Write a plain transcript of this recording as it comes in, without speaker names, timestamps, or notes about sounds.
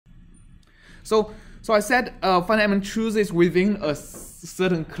So I said finite element chooses within a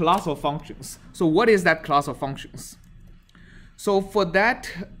certain class of functions. So what is that class of functions? So for that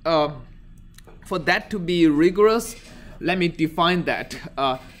to be rigorous, let me define that.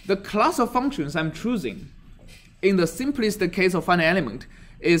 The class of functions I'm choosing in the simplest case of finite element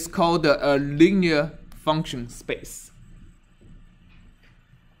is called a linear function space.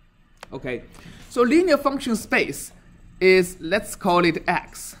 Okay, so linear function space is, let's call it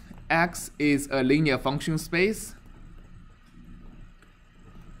X. X is a linear function space.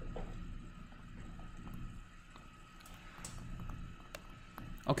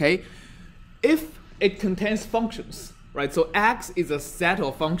 Okay, if it contains functions, right? So X is a set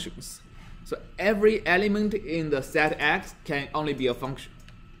of functions. So every element in the set X can only be a function.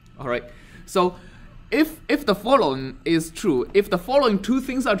 All right. So if the following is true, if the following two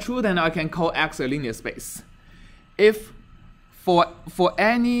things are true, then I can call X a linear space. If for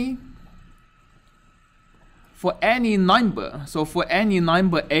any number, so for any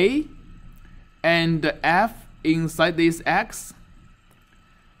number A and F inside this X,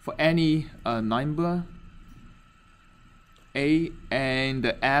 for any number A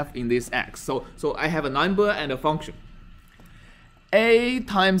and F in this X. So I have a number and a function. A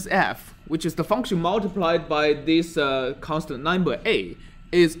times F, which is the function multiplied by this constant number A,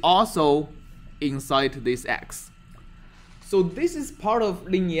 is also inside this X. So this is part of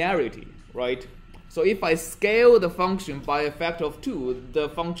linearity, right? So if I scale the function by a factor of 2, the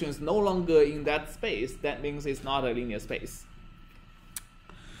function is no longer in that space. That means it's not a linear space.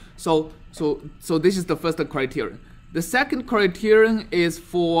 So this is the first criterion. The second criterion is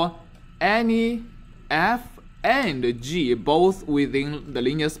for any F and G both within the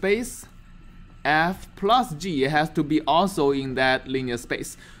linear space. F plus G has to be also in that linear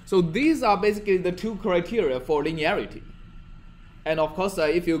space. So these are basically the two criteria for linearity. And of course,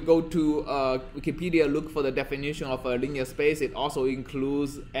 if you go to Wikipedia, look for the definition of a linear space, it also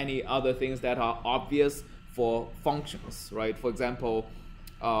includes any other things that are obvious for functions, right? For example,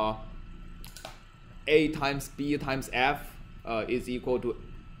 A times B times F is equal to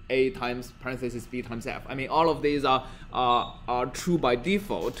A times parentheses B times F. I mean, all of these are true by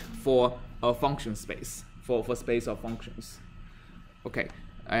default for a function space, for space of functions. Okay,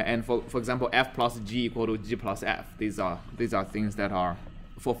 and for example, F plus G equal to G plus F. These are things that are,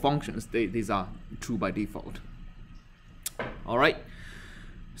 for functions, these are true by default. All right,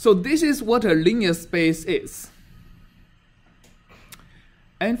 so this is what a linear space is.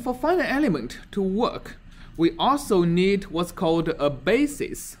 And for finite element to work, we also need what's called a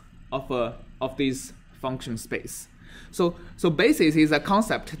basis of this function space. So basis is a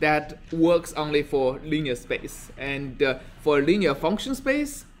concept that works only for linear space. And for a linear function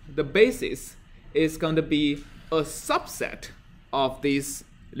space, the basis is going to be a subset of this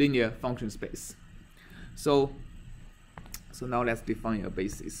linear function space. So now let's define a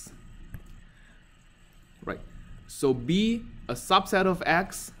basis. Right. So B, a subset of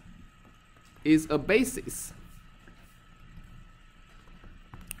X, is a basis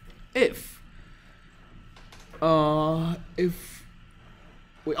if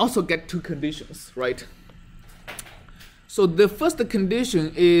we also get two conditions, right? So the first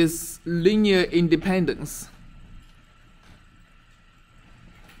condition is linear independence.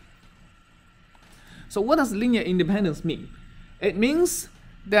 So what does linear independence mean? It means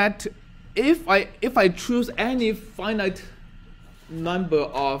that if I choose any finite number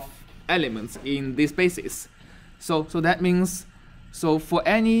of elements in this basis, so that means, so for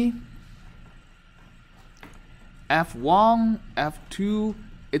any F1, F2,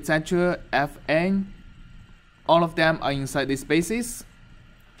 etc., Fn, all of them are inside this basis.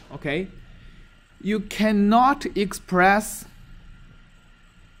 Okay, you cannot express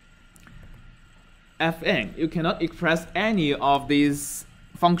Fn. You cannot express any of these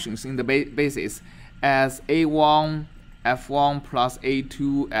functions in the basis as A1, F1 plus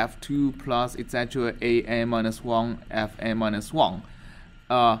A2, F2 plus etc. An minus 1, Fn minus 1.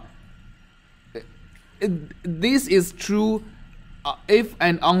 This is true if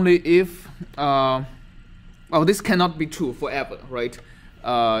and only if, well, this cannot be true forever, right?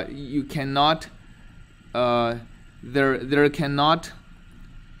 You cannot, there cannot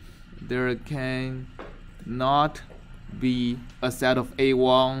be a set of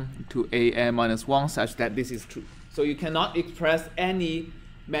A1 to An minus 1 such that this is true. So you cannot express any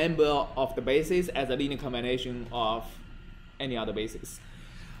member of the basis as a linear combination of any other basis.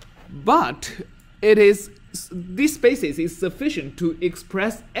 But this basis is sufficient to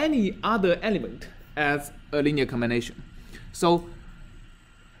express any other element as a linear combination. So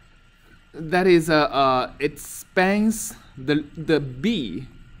that is it spans the B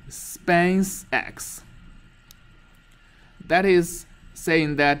spans X. That is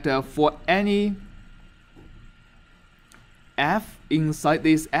saying that for any f inside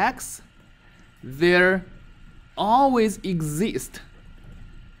this X, there always exists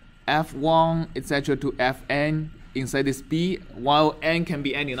f1 etc. to fn inside this B, while n can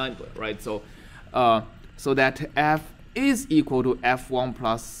be any number, right? So so that f is equal to f1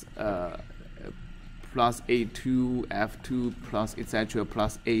 plus a2 f2 plus etc.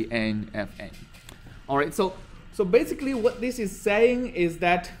 plus an fn. All right, so basically what this is saying is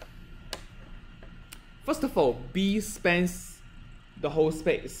that, first of all, B spans the whole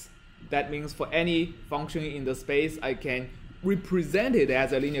space. That means for any function in the space, I can represent it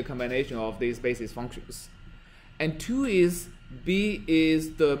as a linear combination of these basis functions. And two is B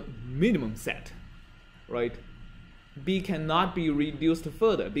is the minimum set, right? B cannot be reduced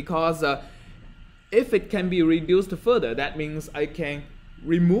further, because if it can be reduced further, that means I can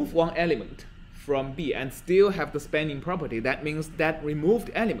remove one element from B and still have the spanning property. That means that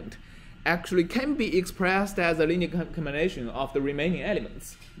removed element actually can be expressed as a linear combination of the remaining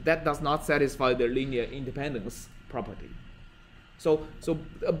elements. That does not satisfy the linear independence property. So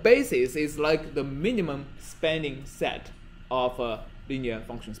a basis is like the minimum spanning set of a linear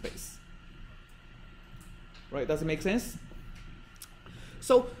function space. Right? Does it make sense?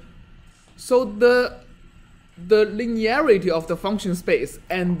 So the linearity of the function space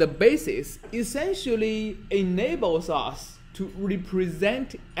and the basis essentially enables us to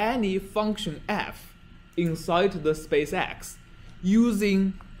represent any function f inside the space X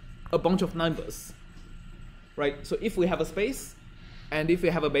using a bunch of numbers, right? So if we have a space and if we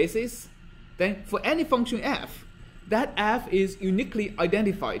have a basis, then for any function f, that f is uniquely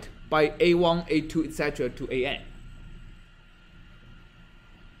identified by a1, a2, etc. to an.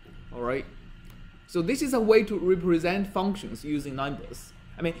 All right. So this is a way to represent functions using numbers.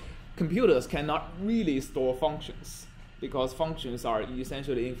 I mean, computers cannot really store functions because functions are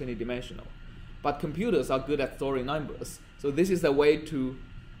essentially infinite dimensional. But computers are good at storing numbers. So this is a way to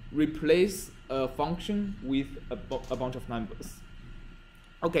replace a function with a bunch of numbers.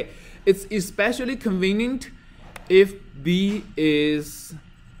 Okay, it's especially convenient if B is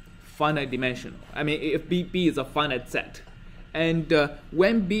finite dimensional. I mean, if B is a finite set. And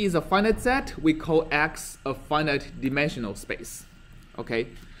when B is a finite set, we call X a finite dimensional space. Okay,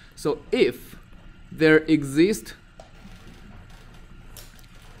 so if there exists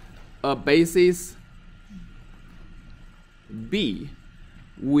a basis B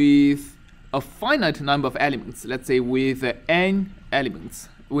with a finite number of elements, let's say with n elements,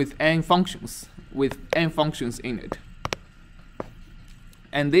 with n functions in it,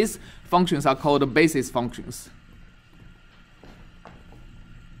 and these functions are called basis functions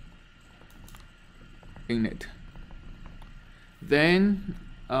in it, then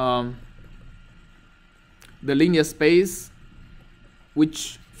the linear space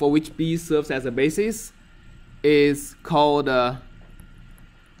for which B serves as a basis is called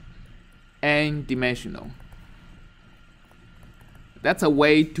n-dimensional. That's a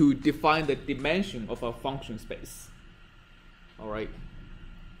way to define the dimension of a function space. All right.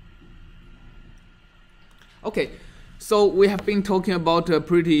 Okay, so we have been talking about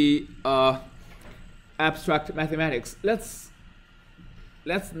pretty abstract mathematics. Let's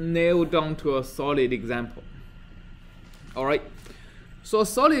nail down to a solid example. All right. So a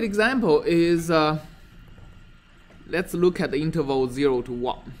solid example is, let's look at the interval 0 to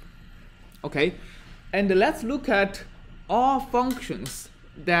 1. Okay, and let's look at all functions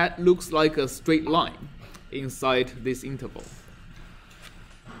that looks like a straight line inside this interval.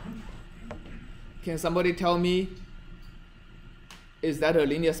 Can somebody tell me, is that a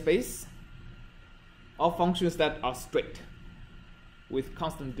linear space? All functions that are straight with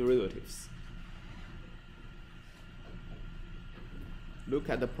constant derivatives. Look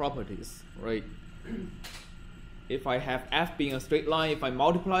at the properties, right? If I have f being a straight line, if I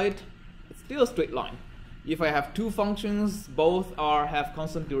multiply it, it's still a straight line. If I have two functions, both have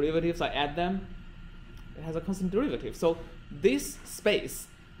constant derivatives, I add them, it has a constant derivative. So this space,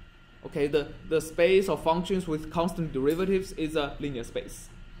 okay, the space of functions with constant derivatives is a linear space.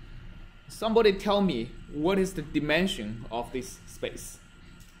 Somebody tell me, what is the dimension of this space?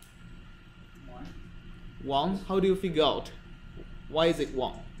 1. 1? How do you figure out? Why is it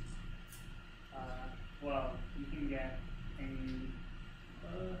 1? Well, you can get any,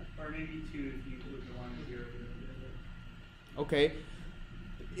 or maybe 2 if you put the 1 0. Okay.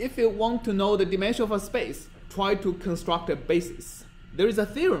 If you want to know the dimension of a space, try to construct a basis. There is a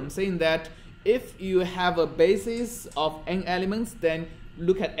theorem saying that if you have a basis of n elements, then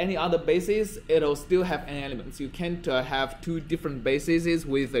look at any other basis, it'll still have n elements. You can't have two different bases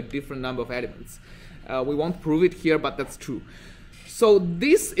with a different number of elements. We won't prove it here, but that's true. So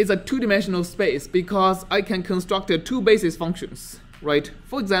this is a two-dimensional space because I can construct two basis functions, right?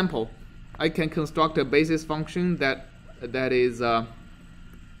 For example, I can construct a basis function that is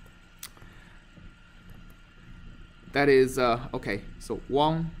okay. So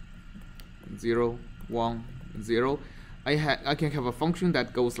 1, 0, 1, 0. I can have a function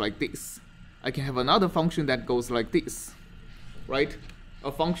that goes like this. I can have another function that goes like this, right?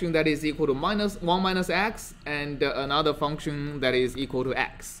 A function that is equal to -1 minus x, and another function that is equal to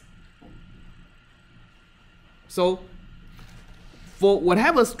x. So for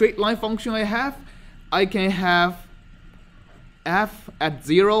whatever straight line function I have, I can have f at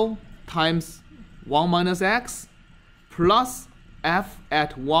 0 times 1 minus x plus f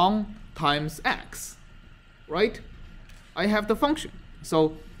at 1 times x, right? I have the function.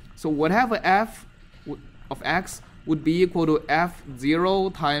 So whatever f of x would be equal to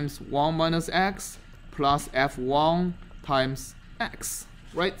f0 times 1 minus x plus f1 times x,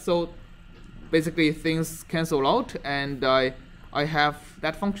 right? So basically things cancel out, and I have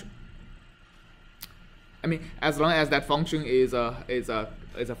that function. I mean, as long as that function is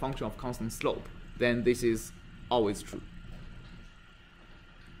a function of constant slope, then this is always true.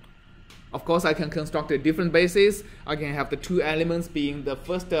 Of course, I can construct a different basis. I can have the two elements being the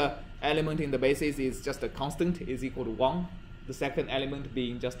first element in the basis is just a constant, is equal to 1. The second element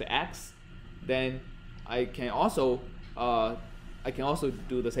being just the x. Then I can also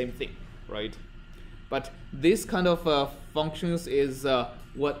do the same thing, right? But this kind of functions is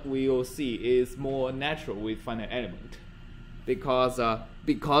what we will see is more natural with finite element, because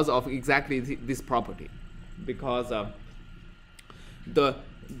of exactly this property, because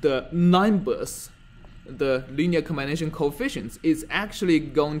the numbers, the linear combination coefficients, is actually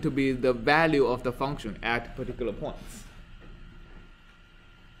going to be the value of the function at particular points.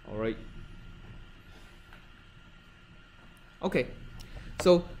 All right. Okay.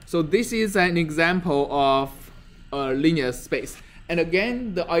 So this is an example of a linear space. And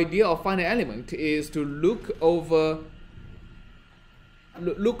again, the idea of finite element is to look for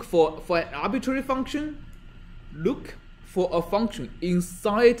an arbitrary function, look for a function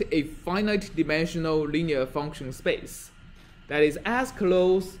inside a finite dimensional linear function space that is as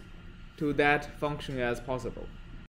close to that function as possible.